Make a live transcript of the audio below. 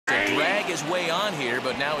drag his way on here,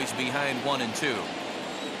 but now he's behind 1-2.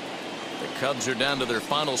 The Cubs are down to their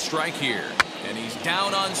final strike here, and he's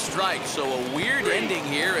down on strike. So a weird ending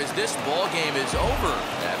here as this ball game is over.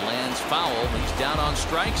 That lands foul. He's down on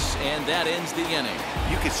strikes, and that ends the inning.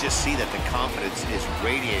 You can just see that the confidence is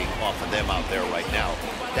radiating off of them out there right now.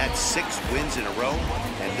 That's 6 wins in a row,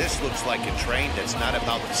 and this looks like a train that's not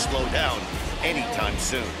about to slow down anytime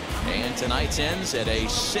soon. And tonight's ends at a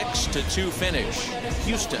 6-2 finish.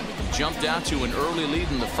 Houston jumped out to an early lead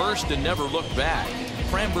in the first and never looked back.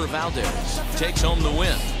 Framber Valdez takes home the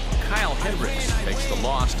win. Kyle Hendricks takes the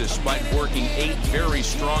loss despite working 8 very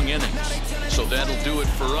strong innings. So that'll do it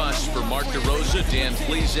for us. For Mark DeRosa, Dan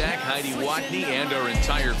Plesac, Heidi Watney, and our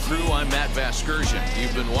entire crew, I'm Matt Vasgersian.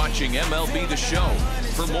 You've been watching MLB The Show.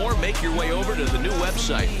 For more, make your way over to the new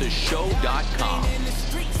website, theshow.com.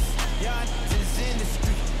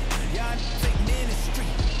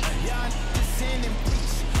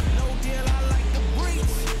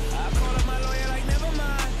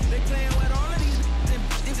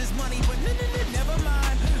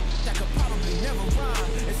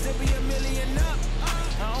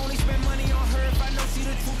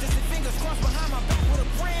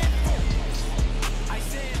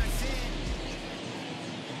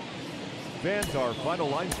 Fans, our final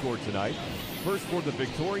line score tonight. First for the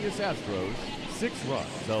victorious Astros, 6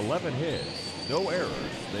 runs, 11 hits, no errors.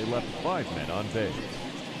 They left 5 men on base.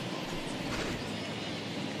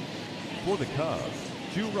 For the Cubs,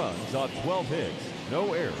 2 runs on 12 hits,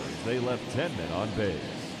 no errors. They left 10 men on base.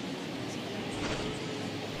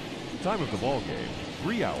 Time of the ball game,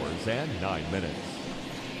 3 hours and 9 minutes.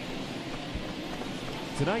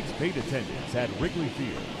 Tonight's paid attendance at Wrigley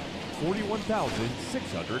Field,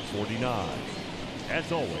 41,649.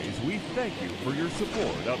 As always, we thank you for your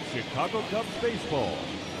support of Chicago Cubs baseball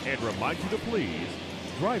and remind you to please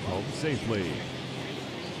drive home safely.